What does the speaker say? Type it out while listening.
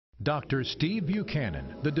Dr. Steve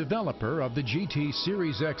Buchanan, the developer of the GT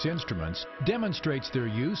Series X instruments, demonstrates their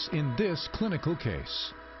use in this clinical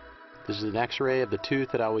case. This is an X-ray of the tooth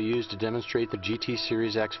that I will use to demonstrate the GT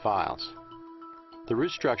Series X files. The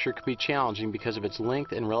root structure could be challenging because of its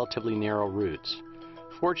length and relatively narrow roots.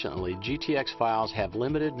 Fortunately, GTX files have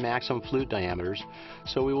limited maximum flute diameters,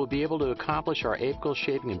 so we will be able to accomplish our apical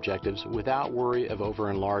shaping objectives without worry of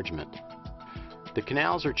over-enlargement. The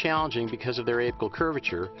canals are challenging because of their apical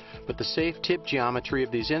curvature, but the safe tip geometry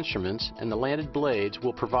of these instruments and the landed blades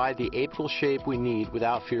will provide the apical shape we need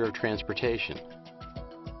without fear of transportation.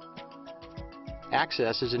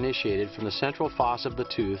 Access is initiated from the central fossa of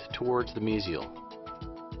the tooth towards the mesial.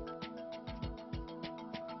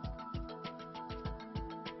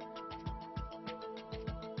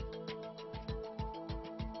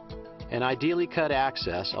 An ideally cut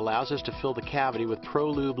access allows us to fill the cavity with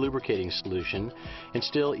ProLube lubricating solution and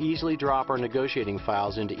still easily drop our negotiating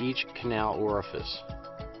files into each canal orifice.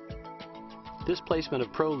 This placement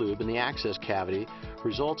of ProLube in the access cavity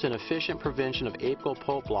results in efficient prevention of apical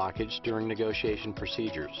pulp blockage during negotiation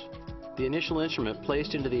procedures. The initial instrument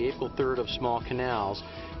placed into the apical third of small canals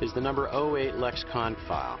is the number 08 Lexicon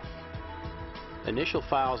file. Initial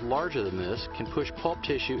files larger than this can push pulp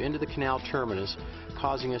tissue into the canal terminus,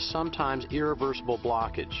 causing a sometimes irreversible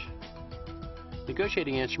blockage.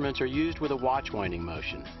 Negotiating instruments are used with a watch winding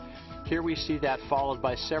motion. Here we see that followed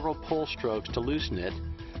by several pull strokes to loosen it,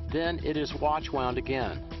 then it is watch wound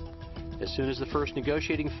again. As soon as the first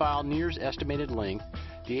negotiating file nears estimated length,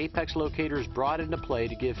 the apex locator is brought into play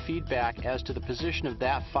to give feedback as to the position of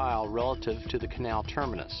that file relative to the canal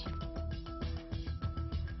terminus.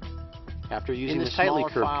 After using the tightly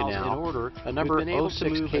curved canal in order, a number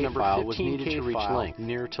 06K file was needed to reach length,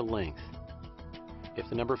 near to length. If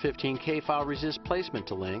the number 15K file resists placement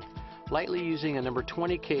to length, lightly using a number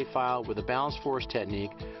 20K file with a balanced force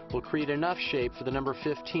technique will create enough shape for the number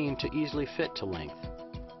 15 to easily fit to length.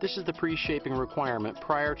 This is the pre-shaping requirement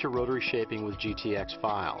prior to rotary shaping with GTX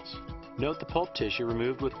files. Note the pulp tissue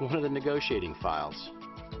removed with one of the negotiating files.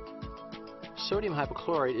 Sodium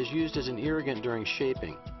hypochlorite is used as an irrigant during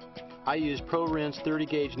shaping. I use ProRinse 30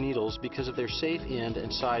 gauge needles because of their safe end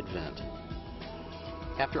and side vent.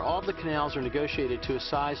 After all of the canals are negotiated to a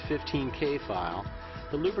size 15K file,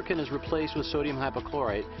 the lubricant is replaced with sodium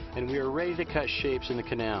hypochlorite and we are ready to cut shapes in the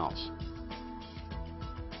canals.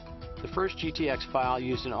 The first GTX file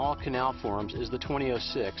used in all canal forms is the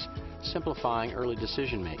 2006, simplifying early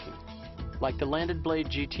decision making. Like the landed blade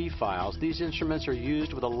GT files, these instruments are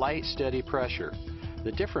used with a light, steady pressure.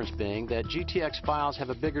 The difference being that GTX files have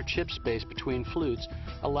a bigger chip space between flutes,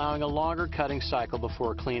 allowing a longer cutting cycle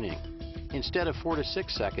before cleaning. Instead of 4 to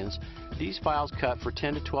 6 seconds, these files cut for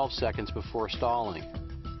 10 to 12 seconds before stalling.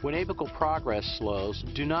 When apical progress slows,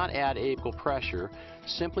 do not add apical pressure,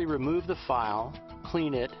 simply remove the file,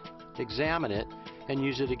 clean it, examine it, and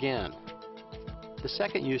use it again. The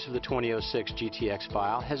second use of the 2006 GTX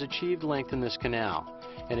file has achieved length in this canal.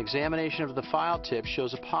 An examination of the file tip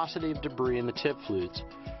shows a paucity of debris in the tip flutes,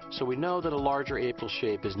 so we know that a larger apical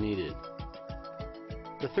shape is needed.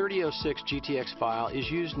 The 3006 GTX file is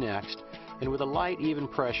used next, and with a light, even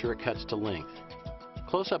pressure, it cuts to length.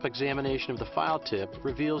 Close-up examination of the file tip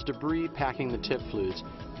reveals debris packing the tip flutes,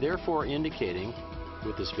 therefore indicating,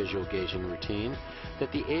 with this visual gauging routine,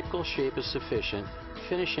 that the apical shape is sufficient,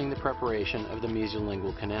 finishing the preparation of the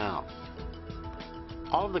mesiolingual canal.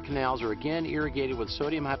 All of the canals are again irrigated with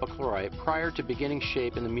sodium hypochlorite prior to beginning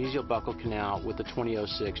shape in the mesial buccal canal with the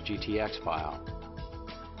 2006 GTX file.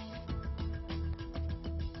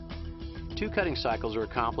 2 cutting cycles are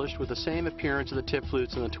accomplished with the same appearance of the tip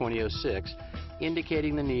flutes in the 2006,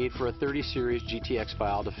 indicating the need for a 30 series GTX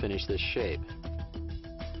file to finish this shape.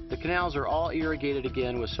 The canals are all irrigated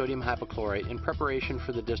again with sodium hypochlorite in preparation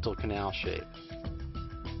for the distal canal shape.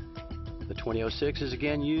 The 2006 is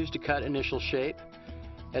again used to cut initial shape.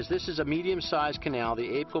 As this is a medium-sized canal, the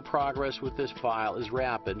apical progress with this file is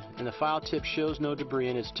rapid and the file tip shows no debris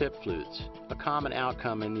in its tip flutes, a common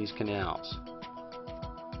outcome in these canals.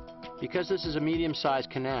 Because this is a medium-sized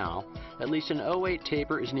canal, at least an 08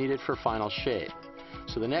 taper is needed for final shape,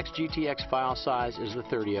 so the next GTX file size is the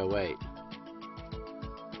 3008.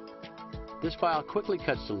 This file quickly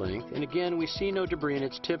cuts to length, and again we see no debris in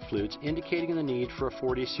its tip flutes, indicating the need for a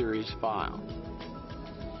 40 series file.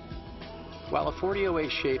 While a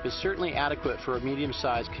 4008 shape is certainly adequate for a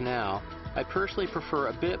medium-sized canal, I personally prefer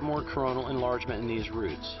a bit more coronal enlargement in these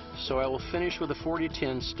roots, so I will finish with a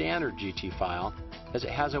 4010 standard GT file, as it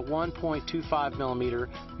has a 1.25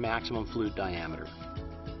 mm maximum flute diameter.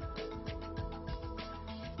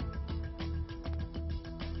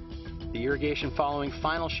 The irrigation following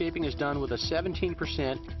final shaping is done with a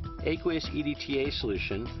 17% aqueous EDTA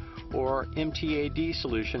solution or MTAD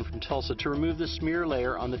solution from Tulsa to remove the smear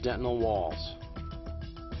layer on the dentinal walls.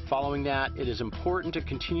 Following that, it is important to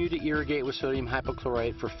continue to irrigate with sodium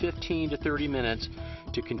hypochlorite for 15 to 30 minutes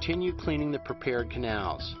to continue cleaning the prepared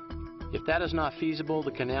canals. If that is not feasible,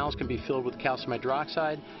 the canals can be filled with calcium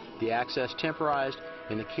hydroxide, the access temporized,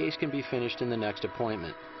 and the case can be finished in the next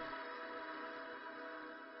appointment.